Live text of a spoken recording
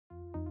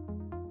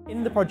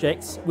In the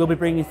project, we'll be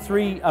bringing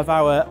 3 of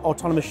our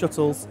autonomous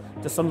shuttles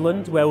to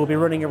Sunderland, where we'll be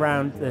running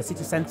around the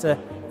city centre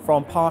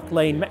from Park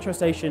Lane metro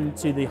station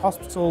to the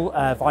hospital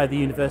via the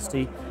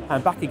university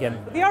and back again.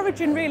 The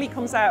origin really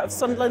comes out of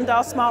Sunderland,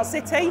 our smart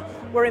city.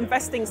 We're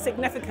investing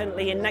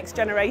significantly in next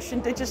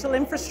generation digital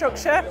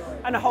infrastructure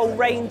and a whole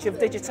range of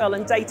digital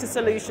and data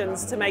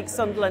solutions to make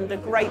Sunderland a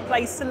great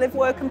place to live,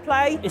 work and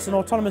play. It's an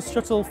autonomous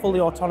shuttle,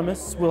 fully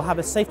autonomous. We'll have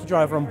a safety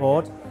driver on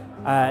board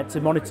to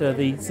monitor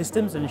the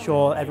systems and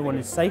ensure everyone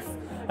is safe.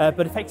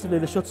 But effectively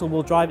the shuttle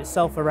will drive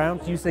itself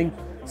around using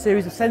a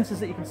series of sensors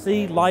that you can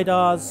see,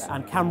 LiDARs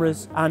and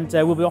cameras, and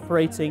we'll be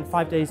operating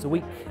 5 days a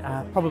week,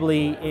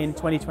 probably in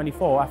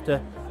 2024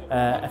 after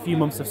a few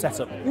months of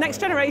setup.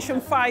 Next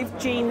generation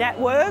 5G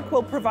network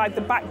will provide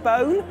the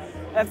backbone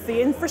of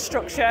the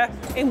infrastructure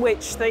in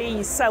which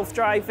the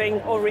self-driving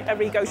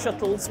Aurrigo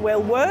shuttles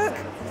will work.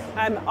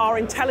 Our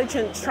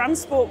intelligent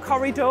transport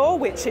corridor,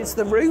 which is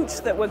the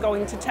route that we're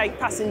going to take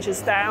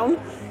passengers down,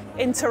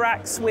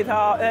 interacts with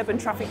our urban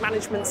traffic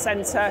management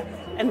centre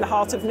in the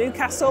heart of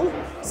Newcastle,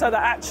 so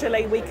that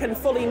actually we can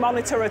fully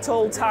monitor at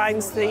all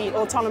times the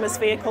autonomous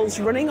vehicles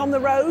running on the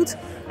road,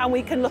 and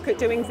we can look at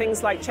doing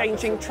things like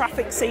changing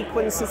traffic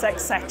sequences,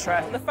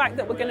 etc. The fact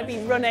that we're going to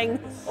be running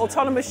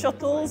autonomous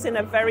shuttles in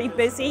a very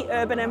busy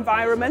urban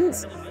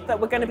environment, that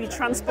we're going to be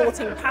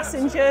transporting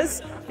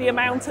passengers, the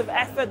amount of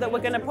effort that we're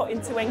going to put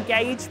into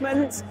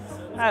engagement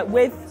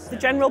with the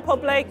general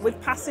public, with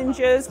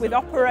passengers, with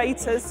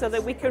operators, so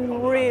that we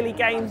can really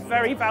gain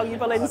very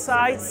valuable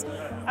insights.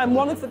 And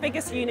one of the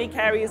biggest unique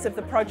areas of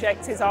the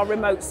project is our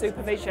remote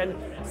supervision.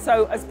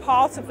 So as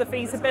part of the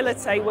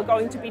feasibility, we're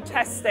going to be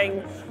testing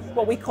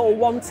what we call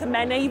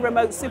one-to-many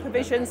remote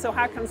supervision. So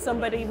how can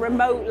somebody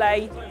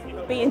remotely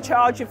be in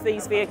charge of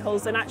these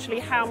vehicles, and actually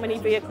how many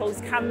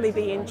vehicles can they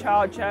be in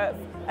charge of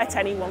at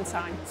any one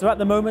time? So at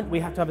the moment we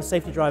have to have a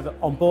safety driver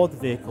on board the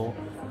vehicle,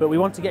 but we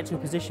want to get to a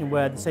position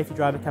where the safety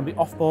driver can be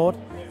off board,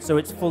 so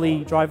it's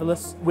fully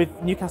driverless. With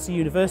Newcastle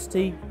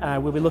University,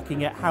 we'll be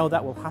looking at how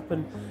that will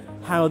happen,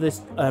 how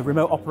this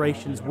remote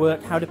operations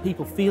work, how do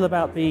people feel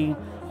about being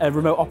a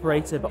remote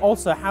operator, but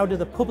also how do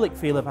the public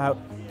feel about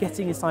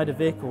getting inside a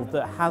vehicle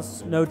that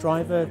has no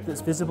driver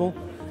that's visible,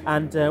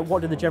 and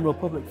what do the general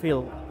public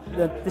feel.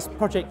 This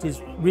project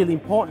is really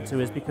important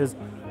to us because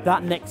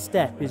that next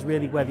step is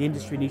really where the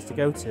industry needs to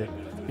go to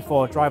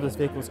before driverless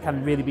vehicles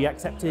can really be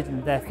accepted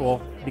and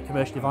therefore be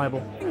commercially viable.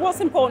 What's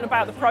important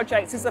about the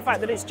project is the fact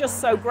that it's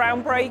just so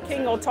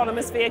groundbreaking.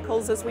 Autonomous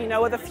vehicles, as we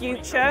know, are the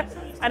future,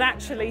 and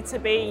actually to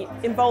be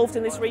involved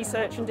in this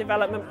research and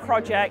development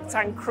project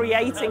and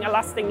creating a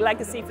lasting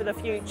legacy for the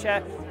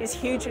future is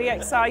hugely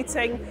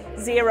exciting.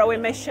 Zero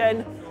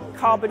emission,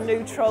 carbon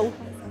neutral,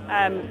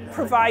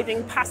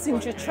 providing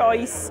passenger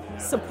choice,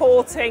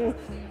 supporting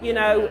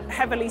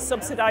heavily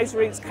subsidised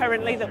routes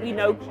currently that we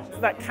know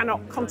that cannot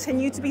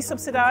continue to be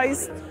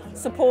subsidised,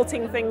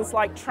 supporting things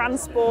like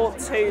transport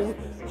to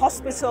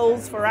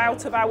hospitals for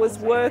out-of-hours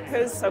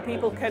workers so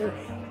people can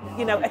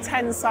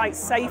attend sites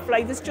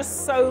safely. There's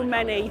just so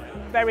many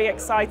very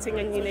exciting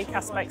and unique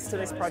aspects to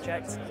this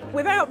project.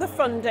 Without the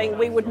funding,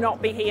 we would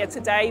not be here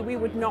today. We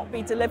would not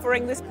be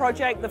delivering this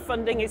project. The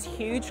funding is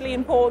hugely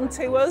important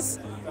to us.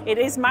 It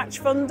is match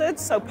funded,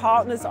 so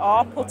partners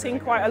are putting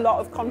quite a lot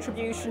of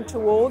contribution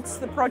towards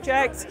the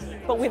project,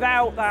 but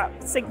without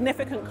that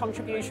significant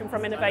contribution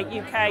from Innovate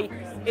UK,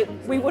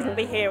 we wouldn't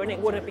be here and it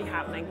wouldn't be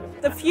happening.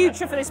 The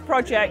future for this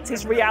project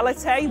is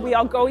reality. We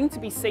are going to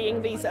be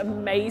seeing these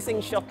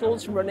amazing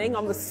shuttles running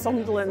on the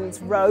Sunderland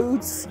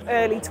roads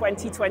early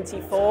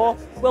 2024.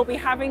 We'll be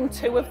having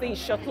 2 of these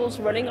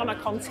shuttles running on a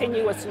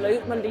continuous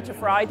loop Monday to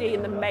Friday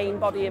in the main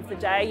body of the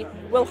day.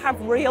 We'll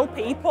have real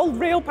people,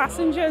 real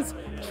passengers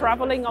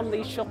travelling on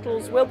these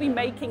shuttles. Will be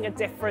making a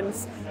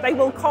difference. They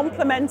will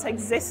complement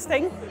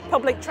existing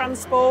public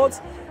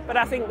transport, but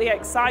I think the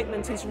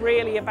excitement is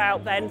really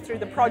about then, through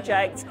the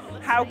project,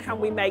 how can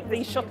we make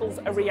these shuttles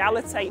a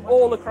reality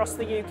all across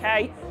the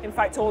UK, in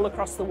fact all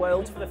across the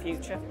world for the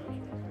future.